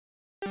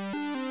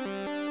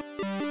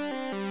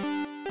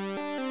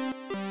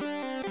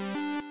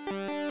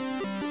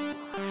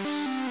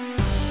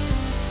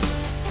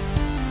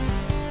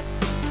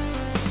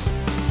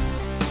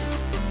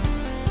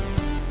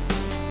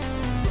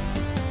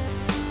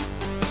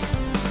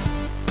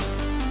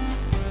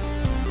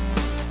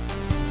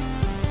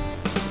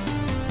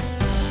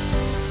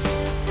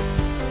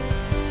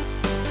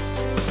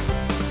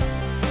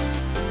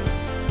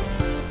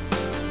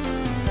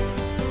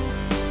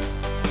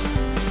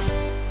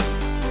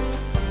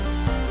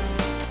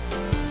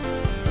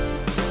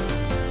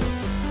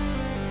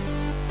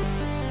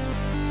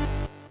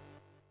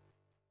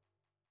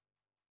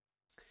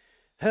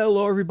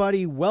Hello,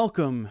 everybody.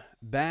 Welcome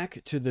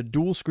back to the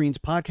Dual Screens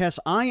podcast.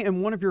 I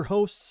am one of your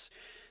hosts,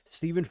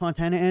 Stephen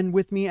Fontana, and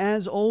with me,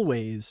 as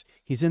always,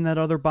 he's in that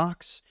other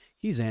box.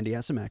 He's Andy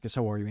Asimakis.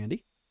 How are you,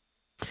 Andy?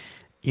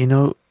 You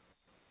know,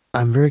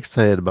 I'm very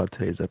excited about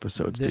today's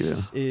episode, Steven.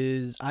 This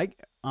is, I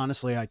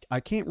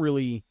can't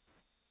really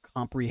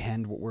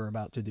comprehend what we're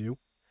about to do.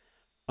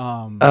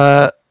 Um,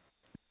 Uh,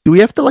 do we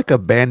have to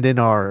abandon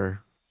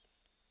our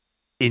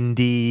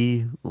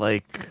indie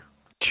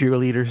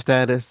cheerleader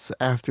status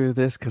after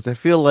this? Because I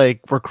feel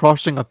like we're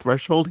crossing a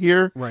threshold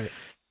here, right.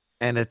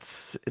 and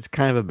it's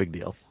kind of a big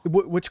deal.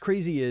 What's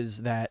crazy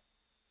is that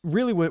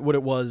really what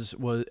it was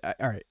all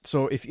right.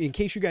 So if in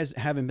case you guys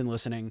haven't been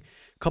listening,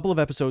 a couple of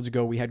episodes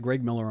ago we had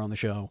Greg Miller on the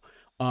show.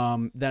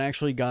 That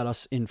actually got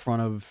us in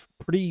front of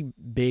pretty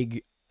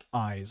big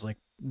eyes, like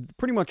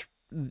pretty much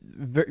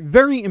very,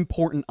 very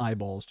important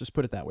eyeballs. Just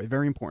put it that way,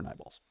 very important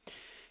eyeballs.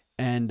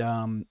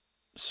 And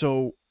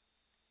so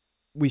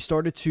we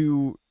started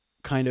to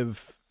kind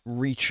of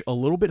reach a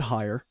little bit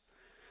higher.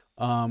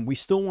 We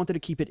still wanted to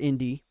keep it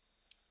indie.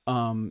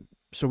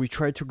 So we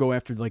tried to go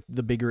after like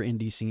the bigger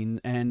indie scene,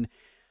 and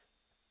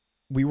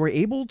we were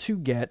able to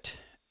get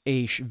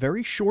a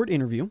very short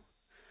interview.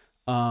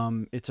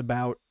 It's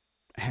about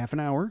half an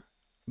hour,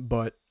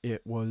 but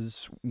it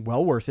was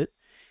well worth it.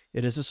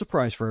 It is a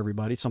surprise for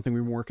everybody. It's something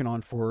we've been working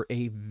on for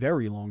a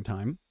very long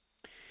time.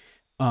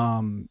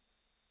 Um,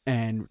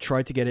 and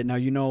tried to get it. Now,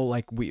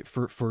 like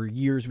for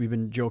years we've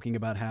been joking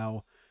about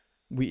how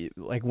we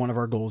like one of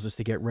our goals is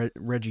to get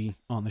Reggie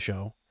on the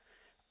show.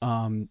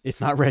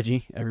 It's not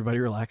Reggie. Everybody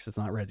relax. It's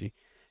not Reggie.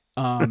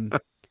 Um,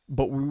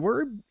 but we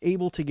were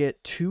able to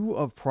get two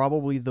of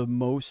probably the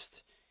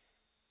most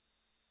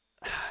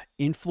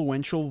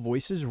influential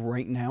voices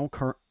right now,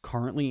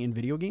 currently in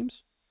video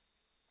games.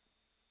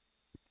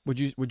 Would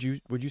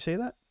you say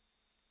that?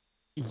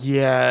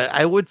 Yeah,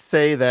 I would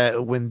say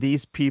that when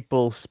these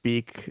people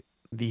speak,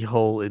 the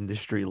whole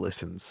industry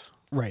listens.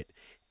 Right.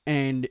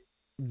 And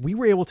we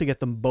were able to get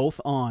them both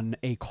on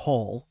a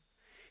call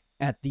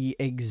at the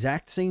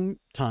exact same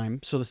time.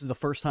 So this is the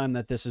first time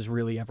that this has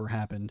really ever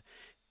happened,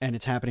 and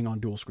it's happening on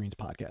Dual Screens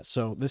podcast.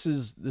 So this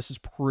is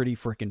pretty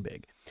freaking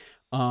big.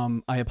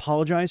 I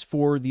apologize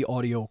for the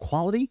audio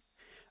quality.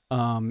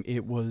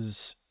 It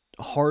was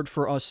hard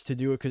for us to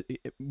do it 'cause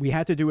we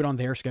had to do it on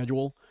their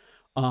schedule.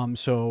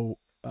 So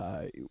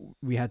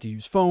we had to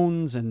use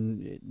phones,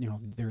 and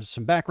there's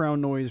some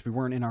background noise. We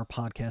weren't in our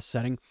podcast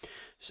setting,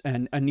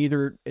 and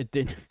neither it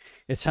did.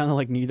 It sounded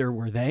like neither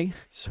were they.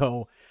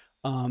 So,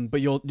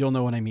 but you'll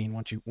know what I mean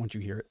once you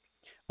hear it.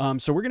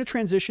 So we're gonna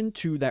transition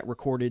to that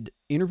recorded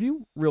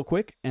interview real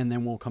quick, and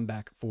then we'll come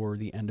back for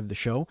the end of the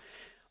show.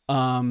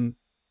 Um,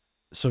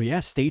 so yeah,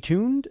 stay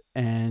tuned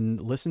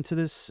and listen to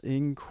this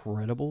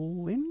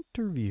incredible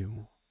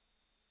interview.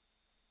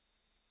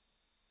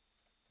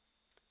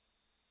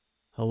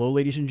 Hello,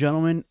 ladies and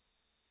gentlemen.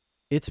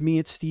 It's me,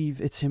 it's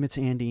Steve, it's him, it's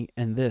Andy,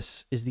 and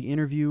this is the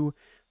interview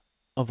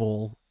of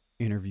all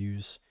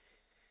interviews.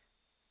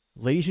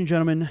 Ladies and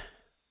gentlemen,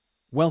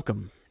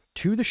 welcome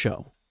to the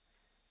show,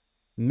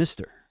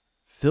 Mr.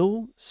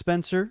 Phil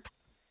Spencer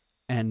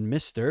and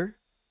Mr.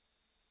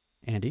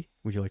 Andy.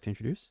 Would you like to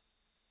introduce?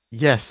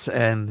 Yes,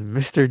 and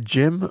Mr.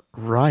 Jim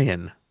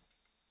Ryan.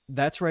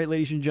 That's right,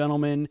 ladies and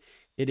gentlemen.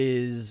 It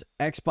is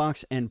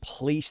Xbox and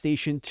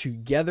PlayStation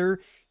together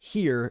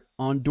here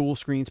on Dual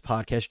Screens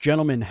Podcast.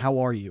 Gentlemen, how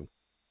are you?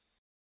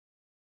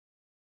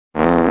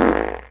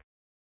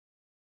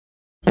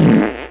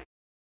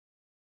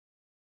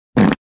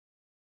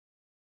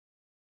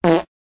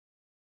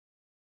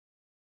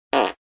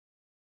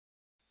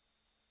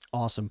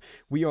 Awesome.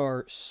 We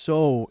are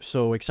so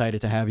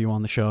excited to have you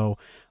on the show.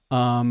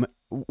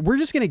 We're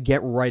just gonna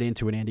get right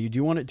into it, Andy. Do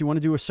you want to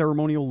do a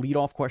ceremonial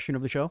leadoff question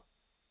of the show?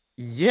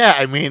 Yeah,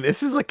 I mean,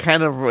 this is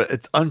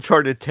it's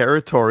uncharted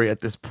territory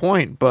at this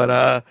point,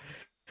 but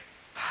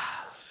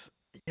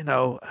you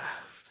know,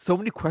 so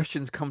many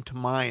questions come to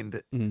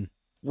mind. Mm,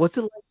 What's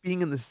it like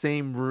being in the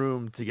same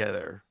room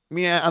together? I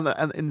mean,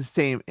 in the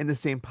same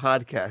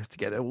podcast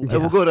together. And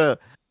we'll yeah. go to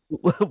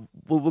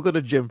we'll go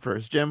to Jim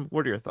first. Jim,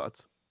 what are your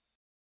thoughts?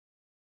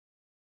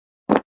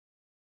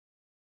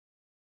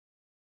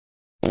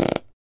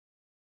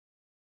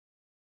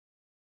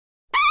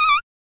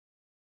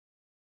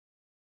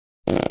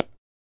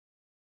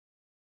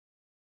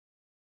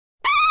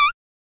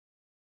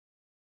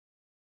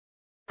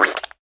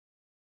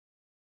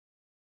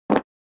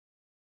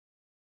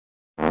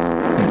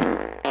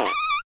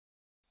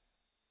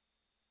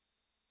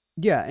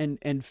 Yeah,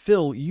 and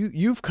Phil,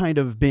 you've kind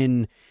of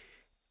been,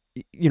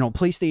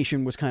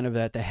 PlayStation was kind of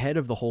at the head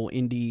of the whole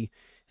indie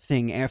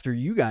thing after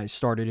you guys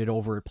started it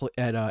over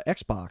at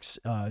Xbox.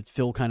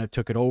 Phil kind of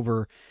took it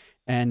over,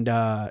 and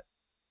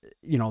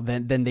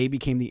then they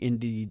became the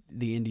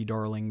indie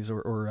darlings,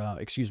 or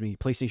excuse me,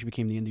 PlayStation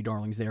became the indie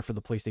darlings there for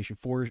the PlayStation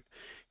 4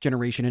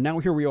 generation, and now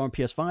here we are on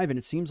PS5, and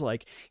it seems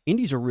like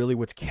indies are really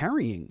what's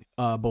carrying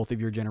both of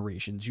your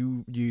generations.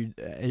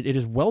 It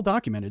is well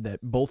documented that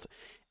both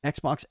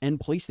Xbox and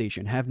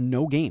PlayStation have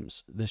no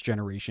games this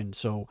generation,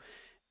 so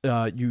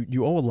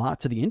you owe a lot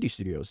to the indie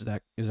studios.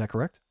 Is that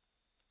correct?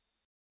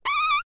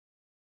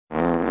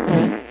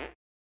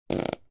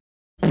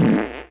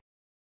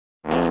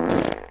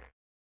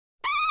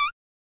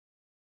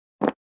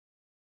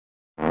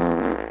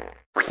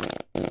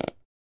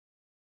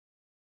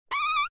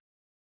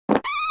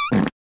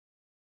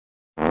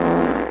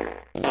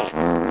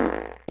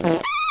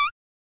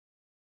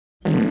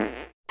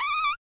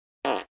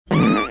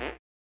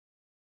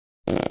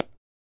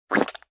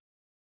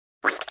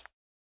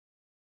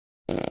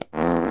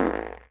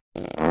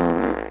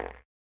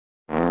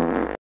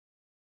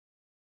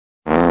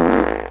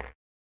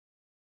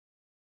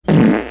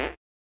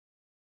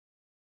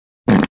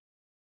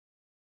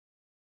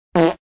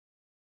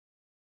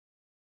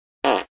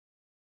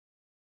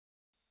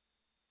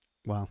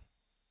 Wow,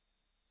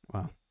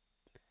 wow,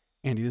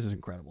 Andy, this is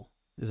incredible.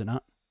 Is it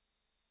not?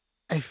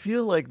 I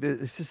feel like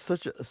this is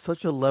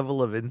such a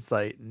level of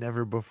insight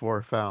never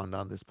before found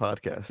on this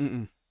podcast.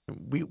 Mm-mm.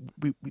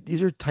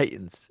 These are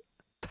titans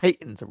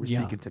that we're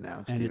Yeah, speaking to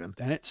now, and it Stephen.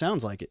 and it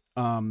sounds like it.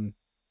 I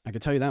can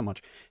tell you that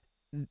much,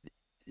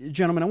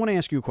 gentlemen. I want to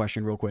ask you a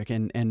question real quick,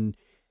 and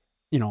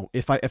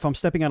if I'm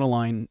stepping out of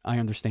line, I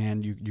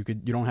understand. You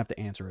don't have to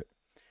answer it,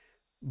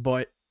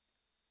 but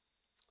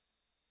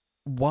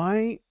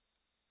why,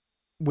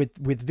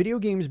 with video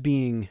games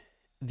being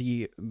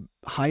the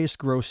highest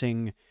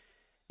grossing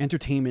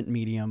entertainment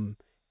medium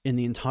in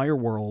the entire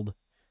world,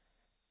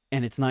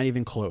 and it's not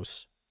even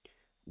close,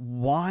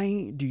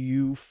 why do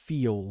you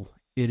feel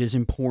it is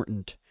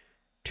important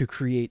to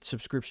create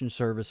subscription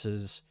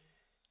services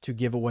to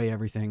give away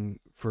everything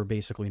for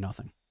basically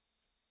nothing?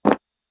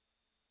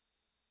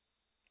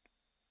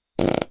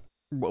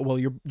 Well,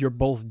 you're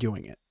both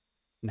doing it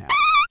now,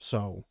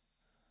 so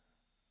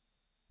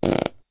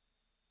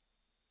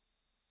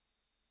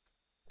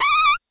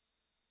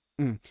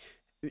mm.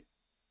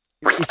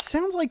 It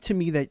sounds like to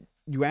me that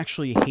you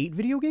actually hate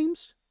video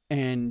games,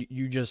 and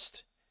you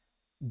just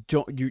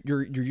don't you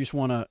just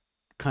want to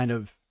kind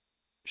of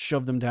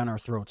shove them down our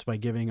throats by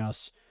giving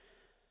us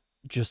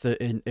just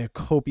a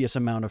copious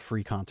amount of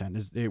free content.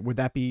 Would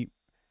that be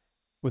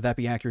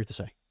accurate to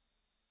say?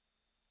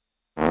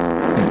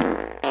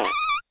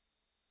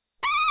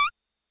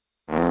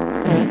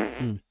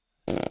 Mm,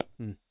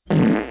 mm.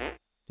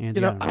 And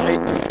You know,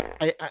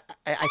 yeah,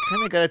 I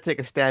kind of got to take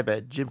a stab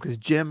at Jim because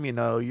Jim,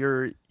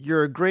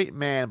 you're a great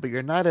man, but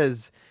you're not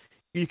as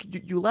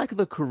you lack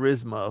the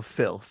charisma of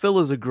Phil. Phil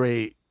is a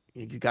great.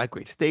 You got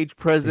great stage stage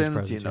presence.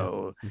 presence.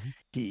 Yeah. Hmm.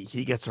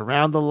 He gets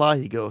around a lot.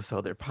 He goes to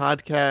other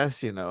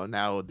podcasts.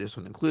 Now this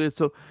one included.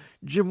 So,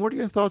 Jim, what are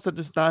your thoughts on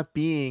just not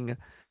being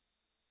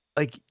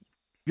like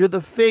you're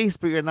the face,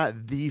 but you're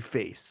not the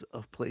face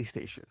of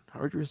PlayStation?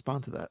 How would you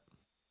respond to that?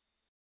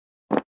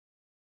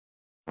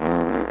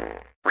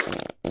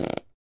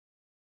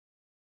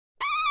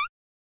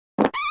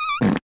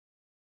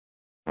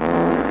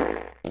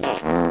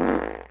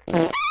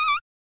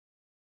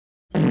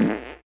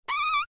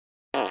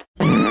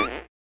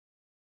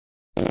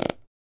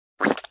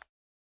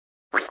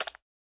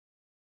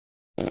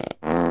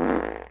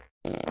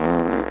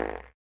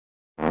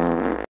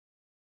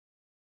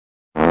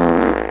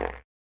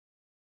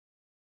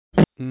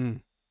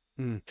 Mm,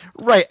 mm.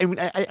 Right. I mean,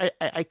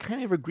 I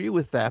kind of agree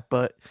with that,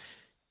 but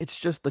it's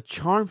just the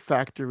charm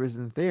factor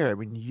isn't there. I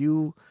mean,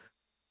 you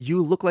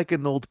look like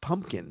an old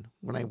pumpkin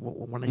when I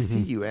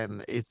see Hmm. you,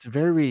 and it's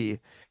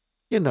very,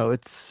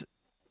 it's.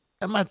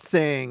 I'm not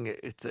saying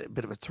it's a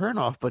bit of a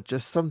turnoff, but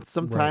just Right.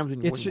 sometimes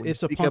when you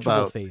It's a speak punchable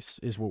about face,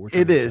 is what we're it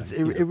trying to is say.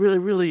 it, Yeah. it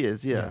really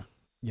is, yeah. Yeah.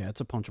 Yeah.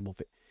 It's a punchable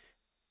face.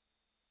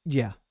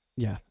 Yeah.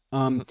 Yeah.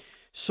 Mhm.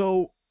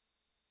 So,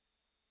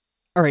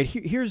 all right.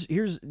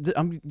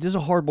 There's a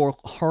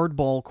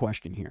hardball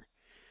question here.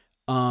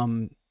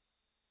 Um.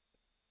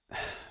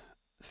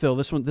 Phil,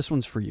 this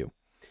one's for you.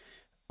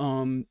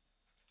 Um.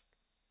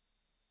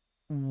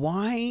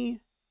 Why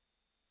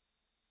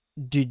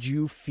did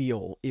you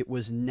feel it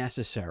was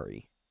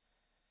necessary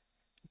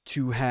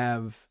to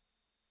have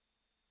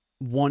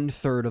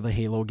 1/3 of a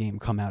Halo game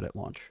come out at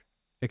launch?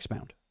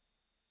 Expound.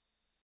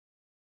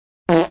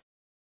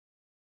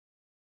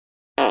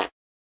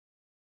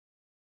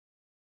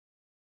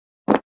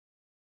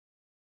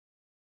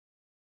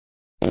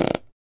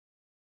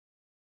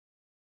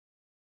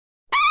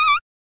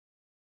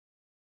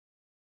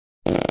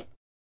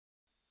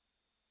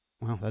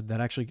 Wow, that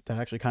actually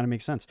kind of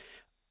makes sense.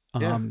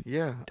 Yeah, Um,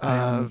 yeah.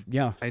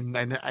 yeah, I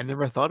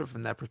never thought of it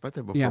from that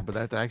perspective yeah. before,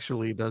 but that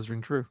actually does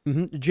ring true.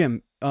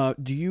 Jim,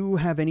 do you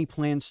have any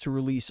plans to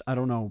release, I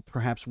don't know,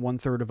 perhaps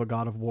 1/3 of a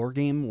God of War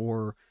game,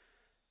 or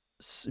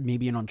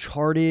maybe an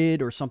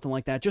Uncharted or something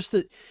like that?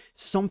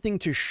 Something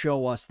to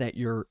show us that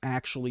you're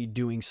actually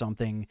doing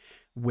something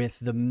with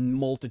the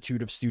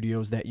multitude of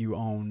studios that you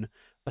own,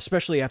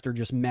 especially after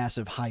just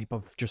massive hype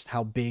of just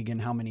how big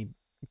and how many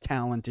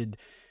talented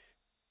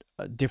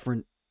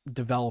different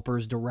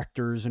developers,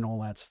 directors, and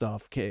all that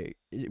stuff. Okay,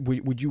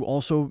 would you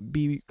also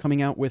be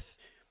coming out with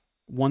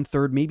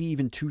 1/3, maybe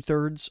even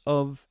 2/3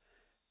 of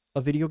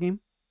a video game?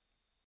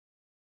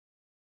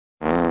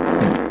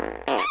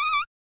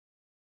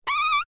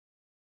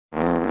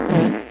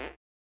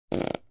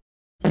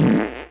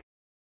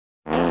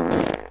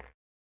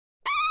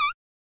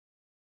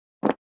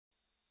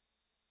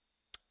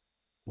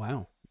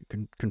 Wow.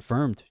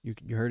 Confirmed.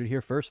 You heard it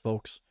here first,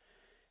 folks.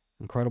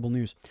 Incredible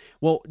news.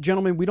 Well,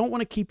 gentlemen, we don't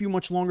want to keep you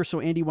much longer. So,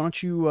 Andy, why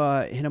don't you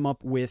hit him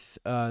up with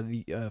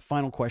the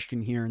final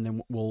question here, and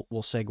then we'll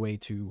segue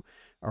to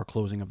our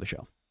closing of the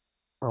show.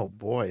 Oh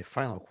boy,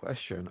 final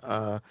question.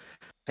 I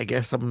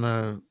guess I'm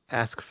gonna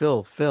ask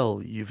Phil.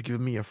 Phil, you've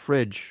given me a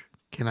fridge.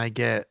 Can I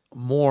get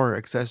more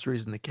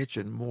accessories in the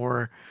kitchen?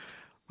 More,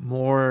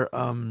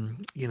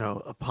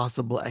 a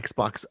possible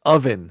Xbox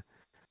oven,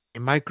 a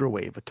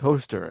microwave, a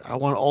toaster. I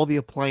want all the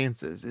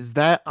appliances. Is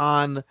that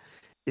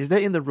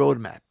in the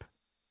roadmap?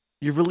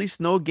 You've released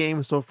no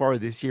games so far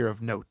this year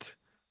of note.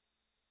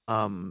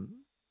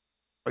 Um,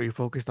 are you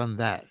focused on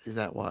that? Is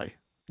that why?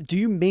 Do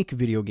you make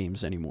video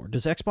games anymore?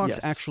 Does Xbox Yes.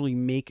 actually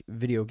make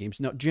video games?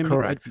 No, Jim.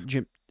 Correct.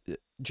 Jim,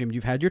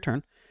 you've had your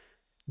turn.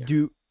 Yeah.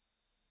 Do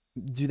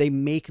they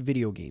make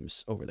video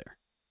games over there?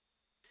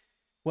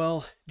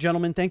 Well,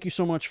 gentlemen, thank you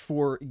so much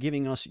for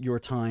giving us your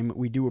time.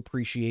 We do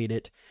appreciate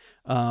it.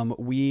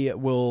 We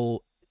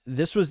will.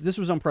 This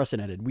was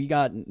unprecedented. We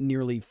got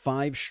nearly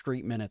 5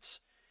 straight minutes,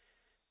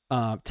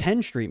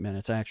 10 straight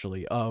minutes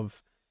actually,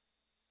 of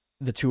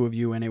the two of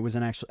you, and it was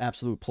an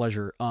absolute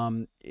pleasure.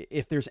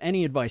 If there's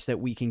any advice that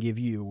we can give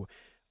you,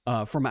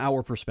 from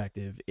our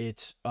perspective,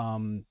 it's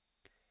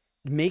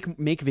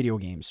make video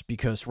games,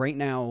 because right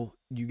now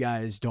you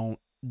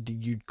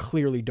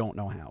clearly don't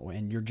know how,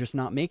 and you're just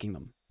not making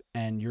them,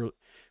 and you're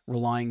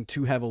relying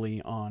too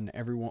heavily on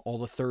all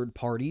the third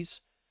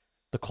parties,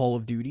 the Call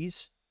of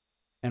Duties,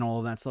 and all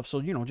of that stuff. So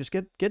just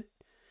get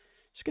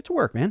to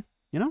work, man.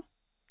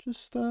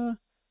 Just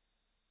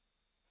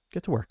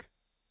get to work.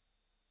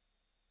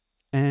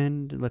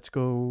 And let's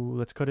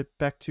cut it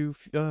back to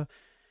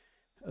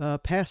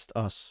past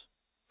us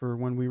for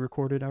when we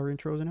recorded our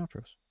intros and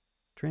outros.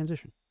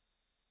 Transition.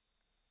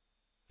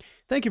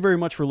 Thank you very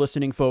much for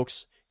listening,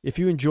 folks. If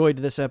you enjoyed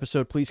this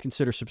episode, please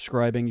consider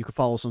subscribing. You can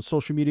follow us on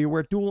social media.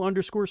 We're at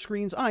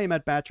Duel_Screens. I am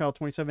at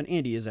Batchild27.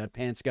 Andy is at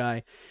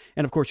PantsGuy.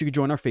 And of course, you can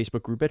join our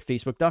Facebook group at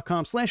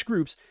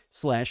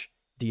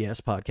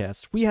facebook.com/groups/DS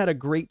Podcasts. We had a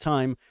great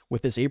time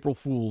with this April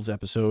Fool's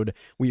episode.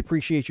 We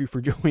appreciate you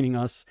for joining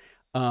us.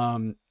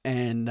 And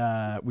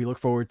we look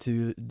forward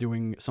to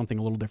doing something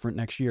a little different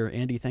next year.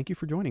 Andy, thank you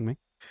for joining me.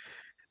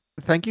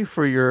 Thank you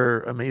for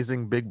your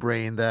amazing big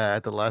brain that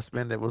at the last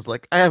minute was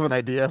like, I have an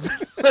idea.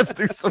 Let's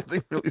do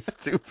something really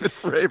stupid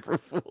for April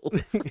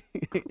Fools.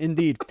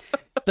 Indeed.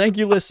 Thank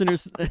you,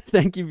 listeners.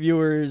 Thank you,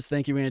 viewers.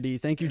 Thank you, Andy.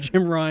 Thank you,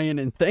 Jim Ryan.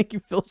 And thank you,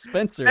 Phil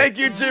Spencer. Thank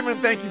you, Jim,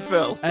 and thank you,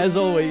 Phil. As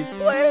always,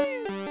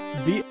 please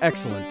be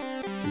excellent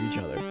to each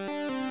other.